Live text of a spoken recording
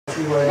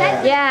see where they're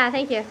at. Yeah,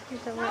 thank you.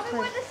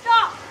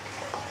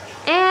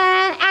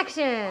 And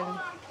action.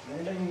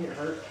 Anybody get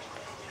hurt?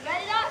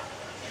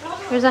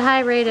 There's a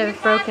high rate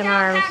of broken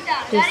arms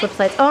due to slip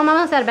slides. Oh, I'm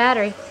almost out of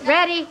battery.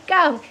 Ready,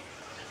 go.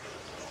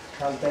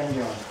 How's Ben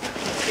doing?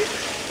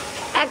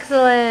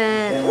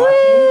 Excellent. Ben Woo!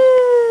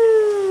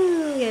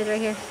 You guys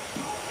right here.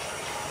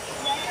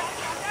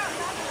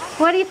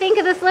 What do you think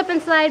of the slip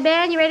and slide,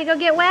 Ben? You ready to go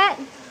get wet?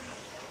 In?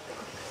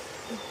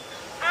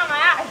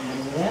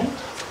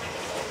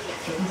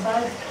 Sit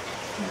inside?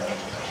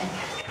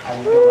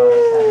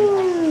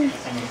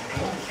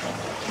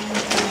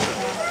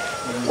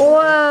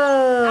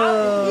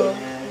 Whoa!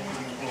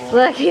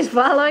 Look, he's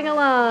following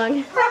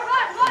along.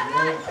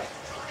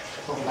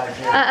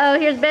 Uh-oh,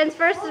 here's Ben's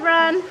first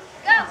run.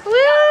 Woo!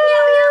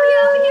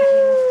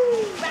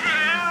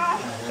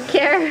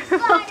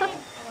 Careful.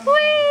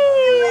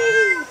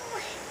 Whee!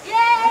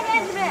 Yay,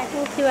 Benjamin!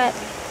 Let's do it.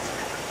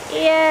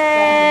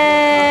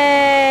 Yay!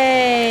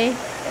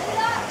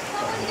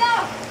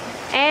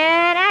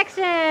 And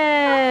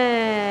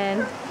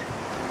action!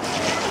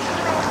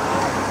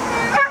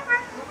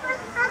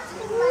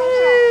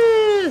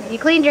 Woo! You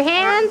cleaned your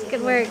hands?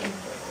 Good work.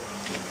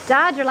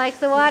 Dodger likes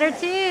the water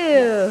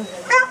too.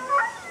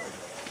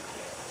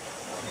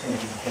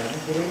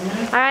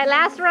 All right,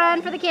 last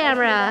run for the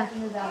camera.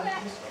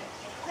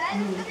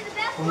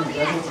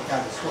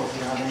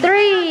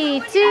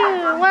 3,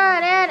 2,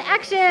 1, and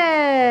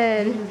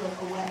action!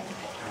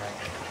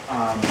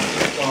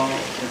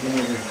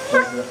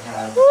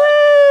 Woo!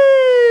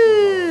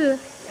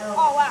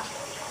 Oh, wow.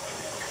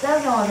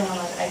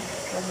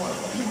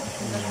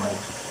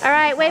 All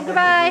right, wave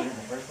goodbye.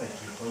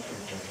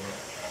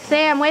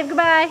 Sam, wave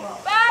goodbye.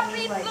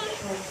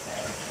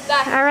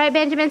 All right,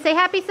 Benjamin, say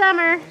happy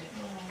summer.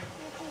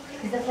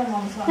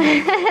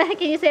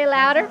 Can you say it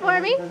louder for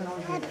me?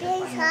 Happy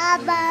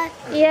summer.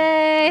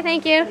 Yay,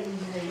 thank you.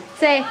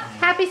 Say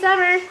happy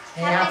summer.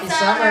 Hey, happy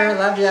summer.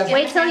 Love you.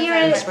 Wait till you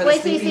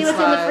see what's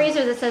in the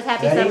freezer that says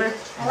happy summer.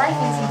 I like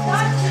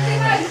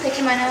these.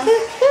 Picture my nose.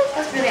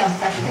 That's really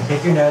unprofessional.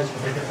 Pick your nose,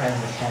 pick your friends,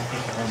 but can't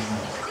pick your friends'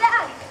 nose.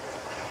 Dad,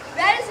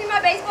 ready to see my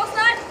baseball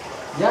slide?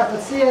 Yep,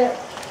 let's see it.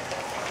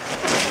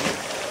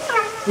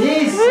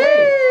 Easy. Woo!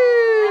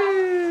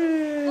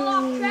 A little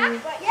off track,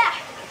 but yeah.